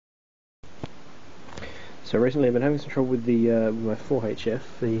So recently I've been having some trouble with the with my 4HF,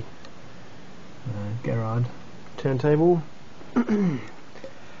 the Garrard turntable,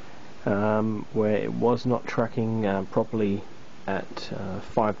 where it was not tracking properly at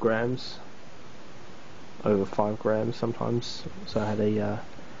 5 grams, over 5 grams sometimes. So I had the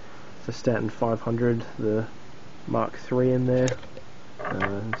Stanton 500, the Mark III in there,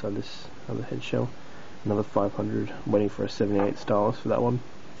 inside this other head shell, another 500, waiting for a 78 stylus for that one.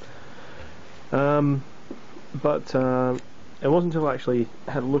 But it wasn't until I actually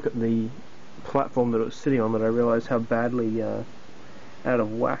had a look at the platform that it was sitting on that I realised how badly out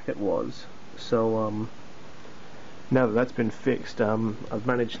of whack it was. So now that that's been fixed, I've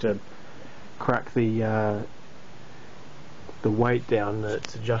managed to crack the weight down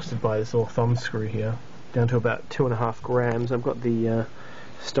that's adjusted by this little thumb screw here down to about 2.5 grams. I've got the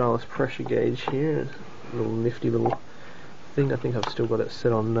stylus pressure gauge here, a little nifty little thing. I think I've still got it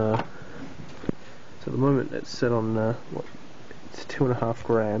set on. So at the moment it's set on what, it's 2.5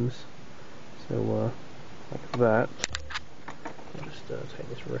 grams. So like that. I'll just take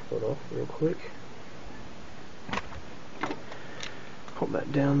this record off real quick. Pop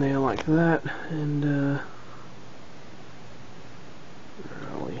that down there like that, and where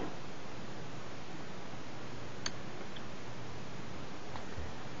are we?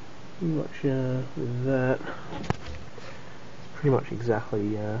 Pretty much with that, it's pretty much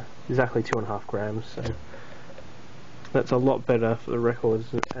exactly 2.5 grams. So that's a lot better for the records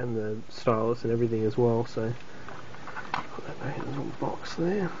and the stylus and everything as well. So put that back in the little box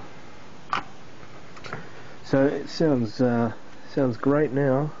there. So it sounds great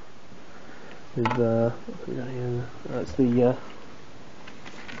now. With what we got here? That's the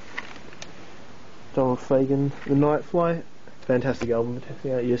Donald Fagen, The Night Flight. Fantastic album for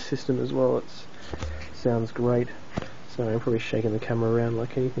testing out your system as well. It sounds great. Sorry, I'm probably shaking the camera around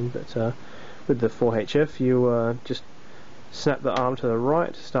like anything, but with the 4HF you just snap the arm to the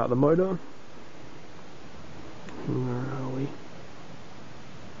right to start the motor. Where are we?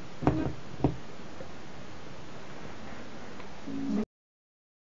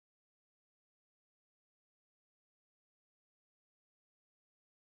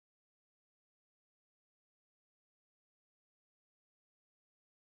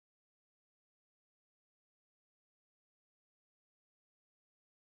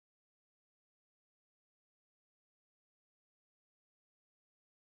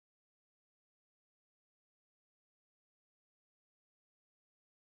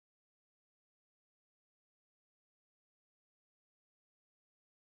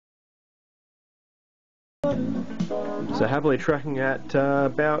 So happily tracking at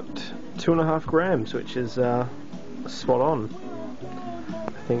about 2.5 grams, which is spot on.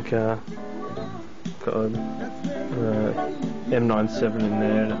 I think got M97 in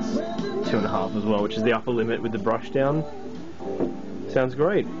there, and it's 2.5 as well, which is the upper limit with the brush down. Sounds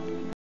great.